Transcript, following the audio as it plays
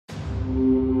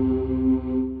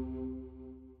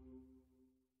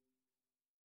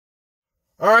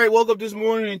All right, woke up this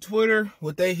morning in Twitter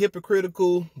with they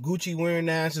hypocritical Gucci wearing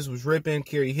asses was ripping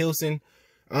Keri Hilson.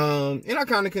 And I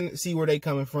kind of can see where they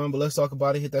coming from, but let's talk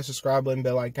about it. Hit that subscribe button,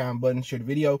 bell icon button, share the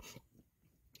video.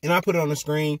 And I put it on the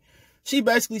screen. She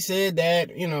basically said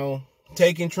that, you know,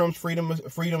 taking Trump's freedom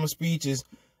of speech is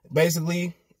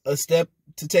basically a step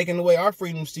to taking away our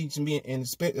freedom of speech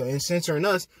and censoring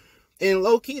us. And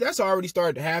low key, that's already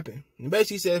started to happen. And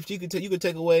basically said if you could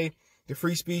take away the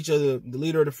free speech of the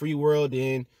leader of the free world,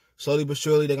 then slowly but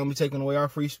surely they're gonna be taking away our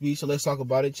free speech. So let's talk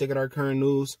about it. Check out our current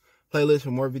news playlist for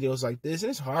more videos like this.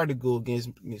 And it's hard to go against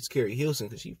Keri Hilson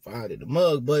because she fired at the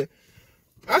mug, but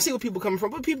I see where people coming from.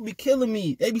 But people be killing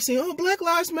me. They be saying, "Oh, Black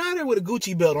Lives Matter" with a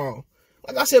Gucci belt on.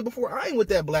 Like I said before, I ain't with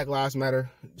that Black Lives Matter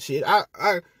shit.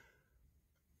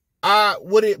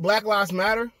 Would it Black Lives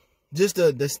Matter? Just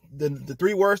the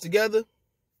three words together.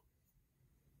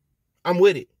 I'm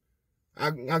with it. I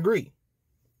agree.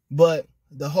 But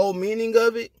the whole meaning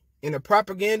of it and the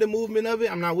propaganda movement of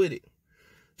it, I'm not with it.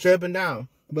 Straight up and down.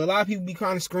 But a lot of people be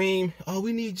trying to scream, "Oh,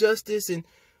 we need justice and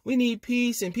we need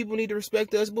peace and people need to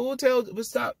respect us." But tell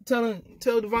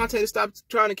Devontae to stop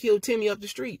trying to kill Timmy up the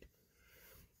street.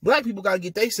 Black people got to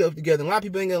get themselves together. A lot of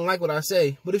people ain't gonna like what I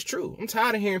say, but it's true. I'm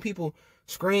tired of hearing people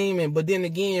scream, but then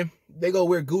again, they go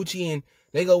wear Gucci and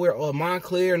they go wear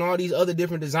Montclair and all these other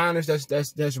different designers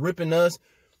that's ripping us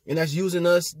and that's using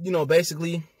us, you know,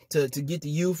 basically to get the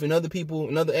youth and other people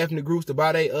and other ethnic groups to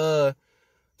buy their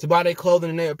clothing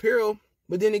and their apparel.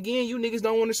 But then again, you niggas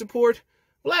don't want to support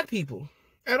black people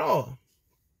at all.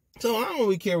 So I don't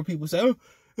really care what people say.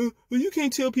 Well, you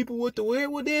can't tell people what to wear.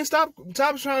 Well, then stop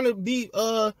trying to be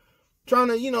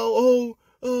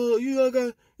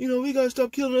we gotta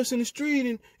stop killing us in the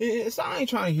street and so I ain't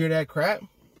trying to hear that crap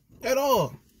at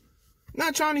all.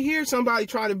 Not trying to hear somebody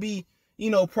try to be, you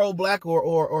know, pro-black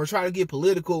or try to get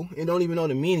political and don't even know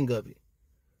the meaning of it.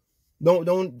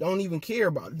 Don't even care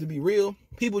about it, to be real.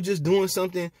 People just doing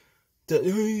something to,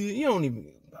 you don't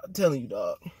even, I'm telling you,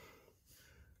 dog.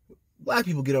 Black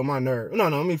people get on my nerves. No,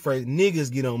 let me phrase,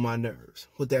 niggas get on my nerves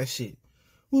with that shit.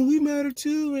 Well, we matter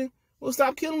too, and well,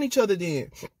 stop killing each other then.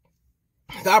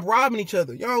 Stop robbing each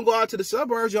other. Y'all don't go out to the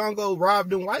suburbs, y'all don't go rob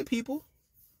them white people.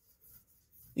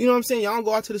 You know what I'm saying? Y'all don't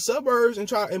go out to the suburbs and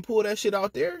try and pull that shit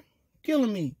out there.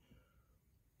 Killing me.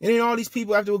 And then all these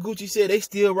people, after what Gucci said, they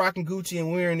still rocking Gucci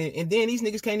and wearing it. And then these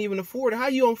niggas can't even afford it. How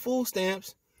you on food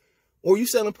stamps or you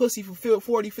selling pussy for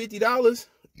 $40, $50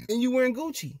 and you wearing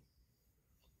Gucci?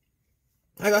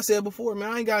 Like I said before,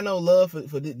 man, I ain't got no love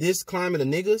for this climate of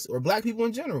niggas or black people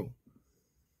in general.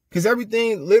 Because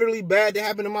everything literally bad that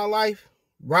happened in my life,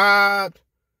 robbed,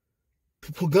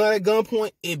 put gun at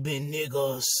gunpoint, it been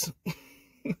niggas.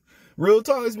 Real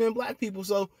talk, it's been black people.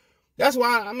 So that's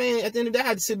why, I mean, at the end of the day, I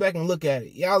had to sit back and look at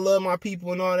it. Y'all love my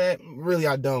people and all that. Really,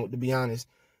 I don't, to be honest.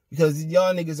 Because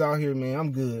y'all niggas out here, man,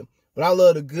 I'm good. But I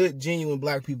love the good, genuine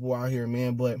black people out here,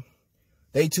 man. But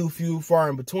they too few, far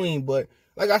in between. But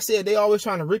like I said, they always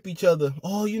trying to rip each other.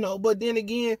 Oh, you know, but then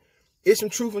again, it's some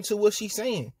truth into what she's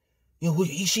saying. You know,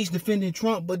 she's defending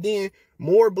Trump, but then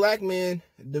more black men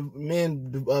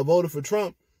voted for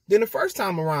Trump than the first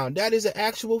time around. That is an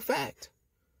actual fact.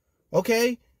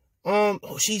 Okay?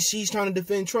 She's trying to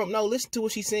defend Trump. No, listen to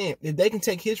what she's saying. If they can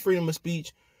take his freedom of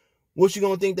speech, what you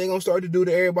gonna think they're gonna start to do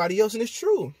to everybody else? And it's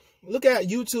true. Look at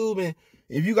YouTube, and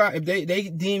if they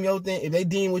deem your thing, if they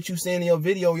deem what you saying in your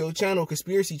video, your channel,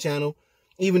 conspiracy channel,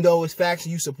 even though it's facts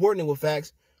and you supporting it with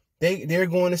facts, they're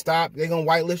going to stop. They're gonna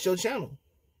whitelist your channel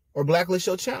or blacklist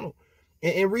your channel.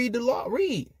 And read the law.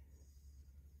 Read.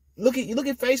 Look at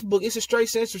Facebook. It's a straight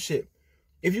censorship.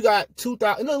 If you got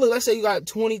 2,000, look, let's say you got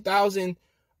 20,000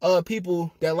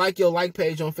 people that like your like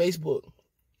page on Facebook.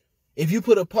 If you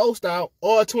put a post out,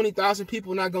 all 20,000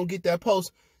 people not gonna get that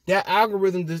post. That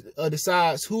algorithm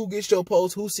decides who gets your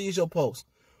post, who sees your post,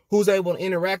 who's able to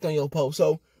interact on your post.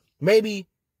 So maybe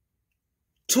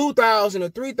 2,000 or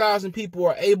 3,000 people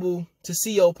are able to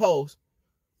see your post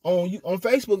on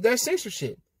Facebook. That's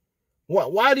censorship.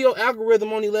 Why do your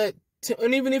algorithm only let?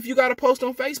 And even if you got a post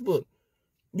on Facebook,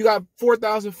 you got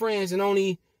 4,000 friends and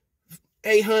only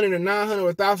 800 or 900 or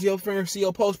 1,000 of your friends see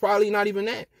your post. Probably not even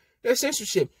that. That's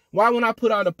censorship. Why when I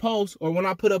put out a post or when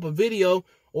I put up a video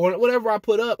or whatever I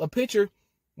put up, a picture,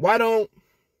 why don't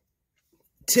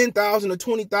 10,000 or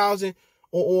 20,000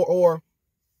 or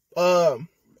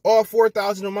all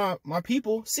 4,000 of my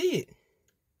people see it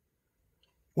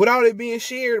without it being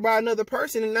shared by another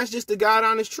person? And that's just the God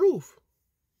honest truth.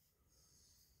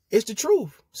 It's the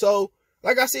truth. So,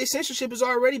 like I said, censorship has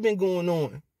already been going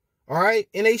on. All right.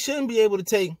 And they shouldn't be able to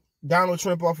take Donald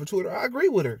Trump off of Twitter. I agree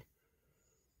with her.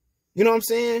 You know what I'm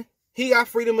saying? He got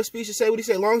freedom of speech to say what he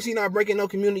said, as long as he's not breaking no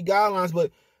community guidelines.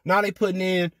 But now they putting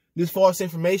in this false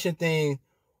information thing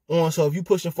on. So if you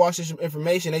pushing false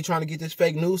information, they trying to get this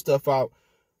fake news stuff out.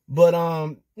 But,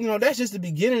 you know, that's just the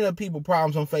beginning of people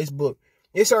problems on Facebook.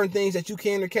 There's certain things that you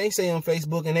can or can't say on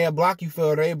Facebook, and they'll block you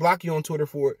for it, or they'll block you on Twitter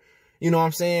for it. You know what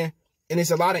I'm saying? And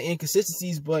it's a lot of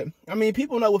inconsistencies, but, I mean,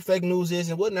 people know what fake news is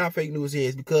and what not fake news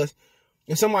is, because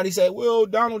if somebody say, well,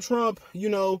 Donald Trump, you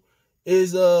know,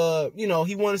 is, you know,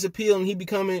 he won his appeal and he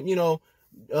becoming, you know,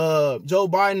 Joe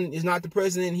Biden is not the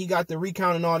president, he got the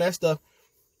recount and all that stuff.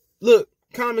 Look,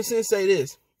 common sense say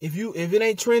this. If it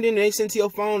ain't trending, it ain't sent to your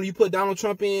phone, you put Donald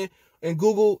Trump in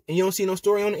Google and you don't see no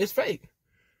story on it, it's fake.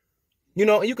 You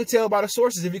know, and you can tell by the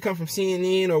sources. If it come from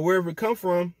CNN or wherever it come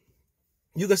from,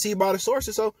 you can see by the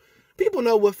sources. So people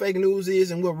know what fake news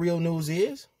is and what real news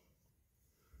is.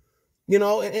 You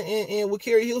know, and with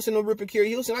Keri Hilson, no ripping Keri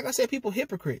Hilson, like I said, people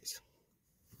hypocrites.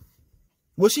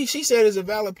 What she said is a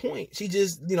valid point. She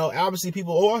just, you know, obviously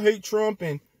people, oh, I hate Trump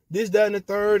and this, that, and the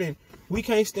third, and we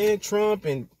can't stand Trump.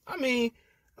 And I mean,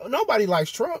 nobody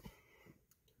likes Trump,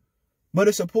 but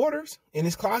his supporters and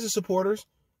his closet supporters.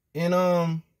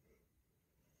 And,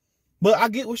 but I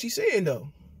get what she's saying, though.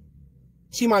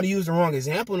 She might have used the wrong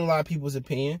example in a lot of people's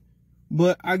opinion,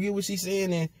 but I get what she's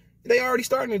saying, and they already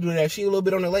starting to do that. She a little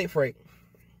bit on the late freight.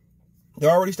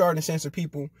 They're already starting to censor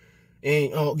people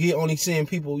and only seeing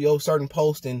people, certain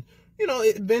posts, and, you know,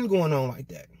 it's been going on like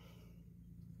that.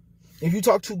 If you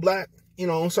talk to black, you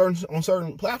know, on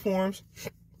certain platforms,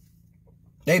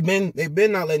 they've been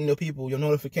not letting your people, your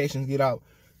notifications get out.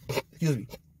 Excuse me.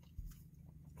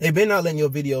 They've been not letting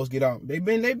your videos get out. They've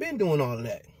been doing all of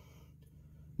that.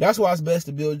 That's why it's best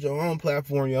to build your own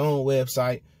platform, your own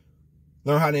website.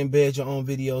 Learn how to embed your own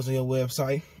videos on your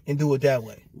website and do it that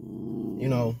way. You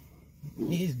know,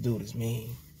 this dude is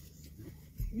mean.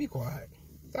 Be quiet.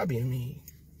 Stop being mean.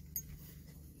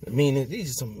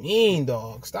 These are some mean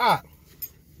dogs. Stop.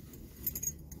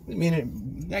 I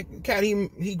mean, that cat,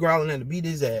 he growling at to beat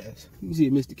his ass. You can see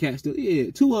it, Mr. Cat still.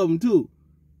 Yeah, two of them too.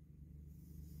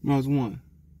 No, it's one.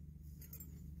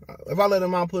 If I let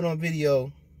him out put on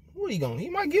video, what he going? He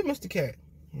might get Mr. Cat.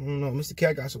 I don't know. Mr.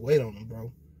 Cat got some weight on him,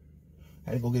 bro. I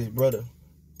had to go get his brother.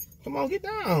 Come on, get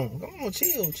down. Come on,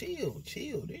 chill.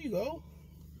 There you go.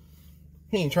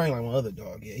 He ain't trained like my other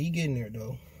dog yet. He getting there,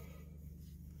 though.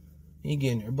 He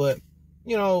getting there. But,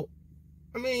 you know,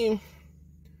 I mean,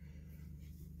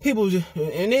 people just,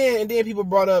 and then people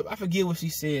brought up, I forget what she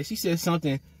said. She said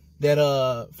something that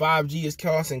 5G is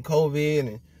causing COVID,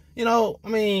 and, you know, I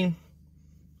mean,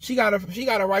 she got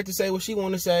a right to say what she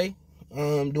want to say.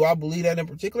 Do I believe that in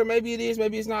particular? Maybe it is,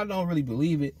 maybe it's not. I don't really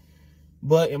believe it.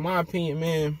 But in my opinion,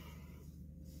 man,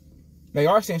 they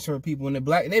are censoring people, and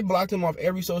they blocked them off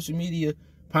every social media.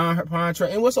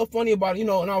 And what's so funny about it, you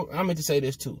know, and I meant to say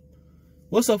this too.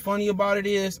 What's so funny about it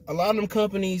is a lot of them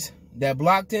companies that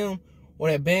blocked him or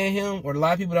that banned him, or a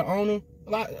lot of people that own him,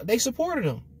 they supported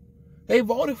him. They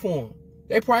voted for him.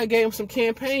 They probably gave him some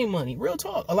campaign money. Real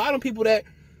talk. A lot of them people that,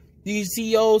 these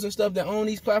CEOs and stuff that own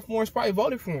these platforms, probably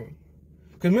voted for him.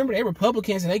 Because remember, they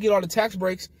Republicans and they get all the tax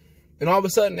breaks, and all of a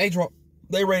sudden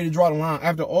they ready to draw the line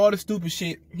after all the stupid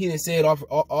shit he done said out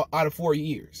of 4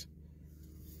 years.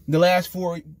 The last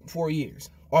four years.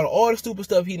 All the stupid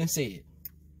stuff he done said.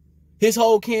 His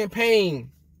whole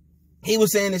campaign, he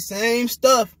was saying the same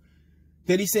stuff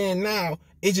that he's saying now.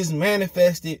 It just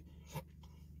manifested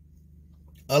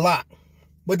a lot.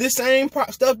 But this same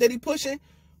stuff that he pushing,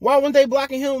 why weren't they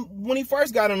blocking him when he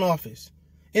first got in office?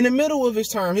 In the middle of his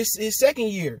term, his second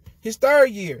year, his third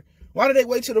year. Why did they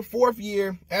wait till the fourth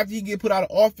year after he get put out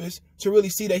of office to really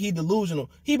see that he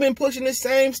delusional? He been pushing the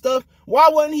same stuff. Why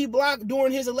wasn't he blocked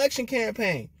during his election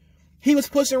campaign? He was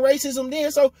pushing racism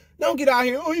then, so don't get out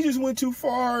here, oh, he just went too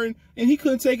far and he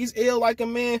couldn't take his L like a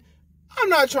man. I'm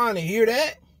not trying to hear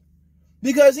that.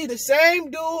 Because he the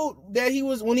same dude that he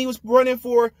was when he was running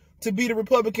for to be the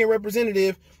Republican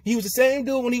representative. He was the same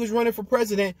dude when he was running for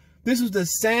president. This was the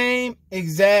same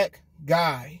exact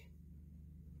guy.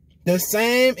 The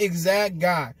same exact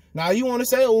guy. Now you want to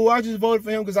say, oh, I just voted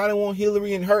for him because I didn't want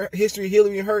Hillary and her history,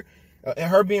 Hillary and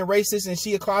her being racist and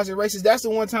she a closet racist. That's the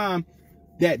one time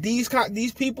that these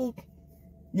people,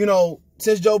 you know,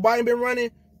 since Joe Biden been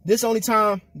running, this only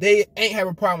time they ain't have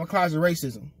a problem with closet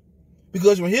racism.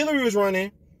 Because when Hillary was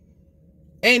running,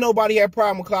 ain't nobody had a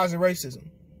problem with closet racism.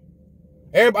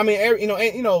 Everybody,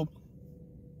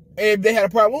 they had a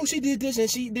problem. Oh, she did this and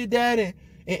she did that,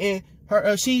 and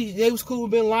they was cool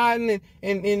with Bin Laden,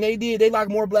 and they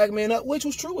locked more black men up, which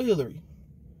was true with Hillary.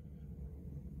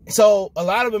 So a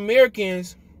lot of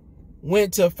Americans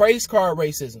went to face card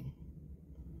racism.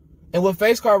 And what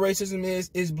face card racism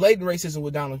is blatant racism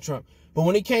with Donald Trump. But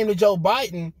when it came to Joe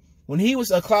Biden, when he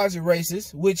was a closet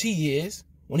racist, which he is,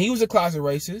 when he was a closet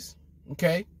racist,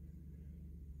 okay,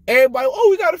 everybody, oh,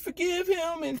 we got to forgive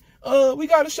him, and we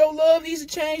got to show love, he's a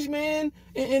changed man,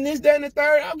 and this, that, and the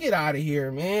third. I'll get out of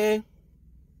here, man.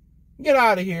 Get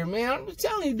out of here, man. I'm just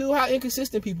telling you, dude, how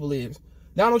inconsistent people is.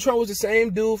 Donald Trump was the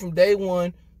same dude from day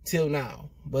one till now.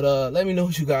 But let me know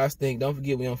what you guys think. Don't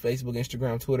forget, we on Facebook,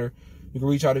 Instagram, Twitter. You can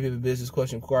reach out if you have a business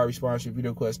question, inquiry, sponsorship,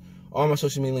 video request. All my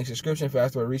social media links in the description.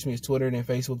 Fast way to reach me is Twitter, then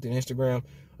Facebook, then Instagram.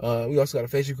 We also got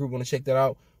a Facebook group. Want to check that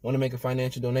out? Want to make a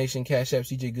financial donation? Cash App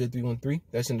CJGood313.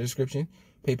 That's in the description.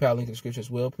 PayPal link in the description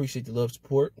as well. Appreciate the love,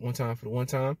 support. One time for the one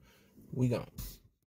time. We gone.